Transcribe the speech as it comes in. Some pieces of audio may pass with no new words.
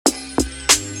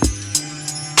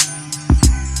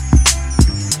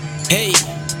Hey,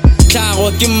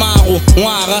 tlhago ke mago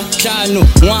ngwaga tlhano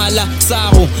ngwala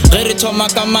sago ge re thoma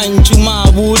ka mantšu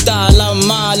mabutala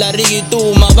mala re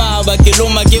itoma baba ke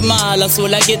loma ke mala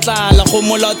sola ke tlala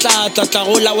gomola o tlatla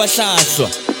tlagola wa hlahlwa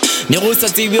ne go sa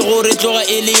tsebe gore tloga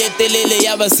e le etelele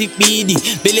ya basepedi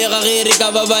pele ga ge re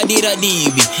ka ba ba dira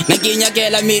dibi na ke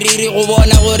nyakela meriri go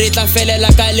bona gore tla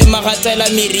felela ka le magatsela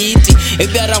meriti e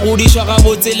pera godišwa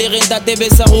gabotse le ge ntate be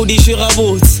sa godišwe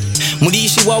gabotse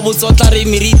modiši wa botsotla re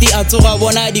meriti a tsoga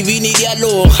bona dibini di a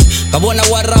loga ka bona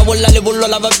wa rabolla lebollo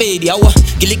la bapedi awa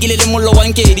ke lekile le mollo wa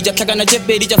nkedi tša tlhakana tše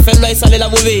pedi tša felelwa e sa lela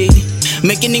bobedi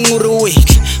mekeneng o re o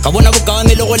wetla ka bona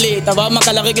bokaone le go leta ba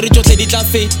makala ge ke re tšotlhe di tla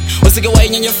feta o seke wa e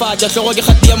nyenyefatša tlhogo ke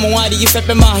kgati ya mongwadi ke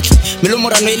fepe maatla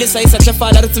melomorano e le sa e sa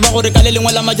tlhefala re tseba gore ka le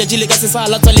lengwe la matšatši le ka se sa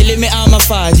latswa leleme a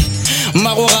mafadi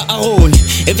mmagoga a gole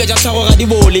e fetša tlhago ga di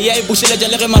bole ya e pušeletša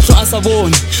le ge mahlo a sa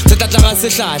bone se tlatlaga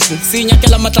sehlahle se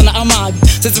nyakela matlana a mabi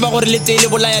se tseba gore le tee le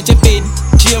bolaya tše pedi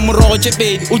tšee morogo tše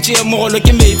pedi o tšee mogolo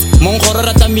ke metsi monkgoro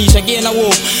ratamiša ke yena wo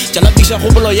tšalapiša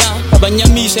kgopolo ya ka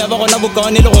banyamiša ya ba gona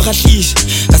bokaone le go kgahlhiša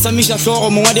ka samiša hlogo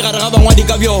mongwadi gare ga bangwadi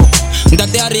ka bjoko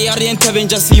ntate a re ye nthabeng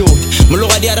tša seyodi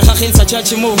mologadi a re gageng sa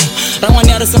tšhatšhe moo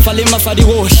rangwane a re sefaleng mafadi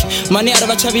bohle mane a re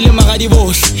ba tšhabile magadi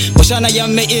bohle bošana ya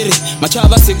mme e re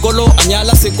matšhaba sekolo a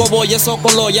nyala sekobo ye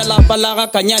sokolo ya lapa la ga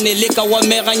kanyane le ka wa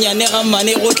meganyane ga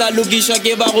mane go tla lokišwa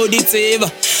ke ba go di tseba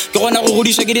ke gona go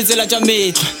godišwa ke ditsela tša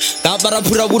metlwa ka apara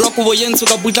phuraburwa kobo ye ntsho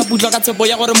ka putlaputlwa ka tshepo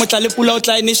ya gore motla le pula o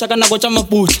tla eniša ka nako tša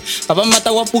maputla ka ba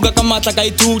mmata wa puka ka maatla ka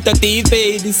ithuta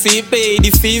teipedi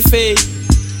sepedi fifedi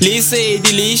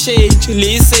lesedi lešetše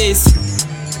lesese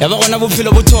ya ba gona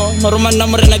bophelo bo thoma romanna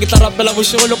morena ke tla rapela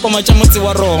bošego le koma tša motse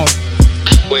wa roma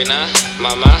wena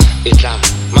mama e tlama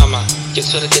mama ke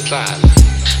tshwere ke tlala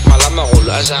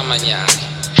malamagolo a ja manyane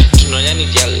dinonyane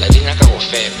di alla di nyaka go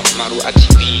fepa maru a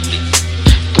thibile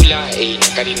pula e ena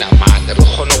ka dinamane re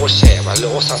kgone go sheba le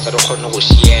go sasa re kgone go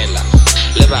šiela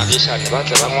le baagišane ba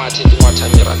tle ba ngwathe dingwatha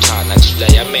merathana thula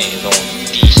ya meno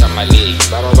di iša maleng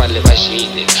ba ba le ba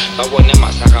šele ba bone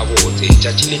masa gabotse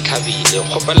tšatši le tlhabile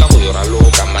kgopela go yo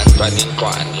raloka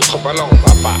mantlwanentlwane kgopela go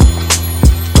bapapa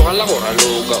tlogela go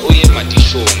raloka o ye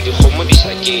madišong dikgomo di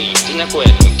šakeng di nyako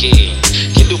ya nokeng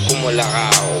ke dikgomo la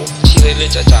gago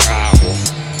tšhireletša tša gago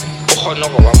o kgone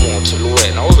go ba motho le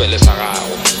wena o be le sa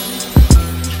gago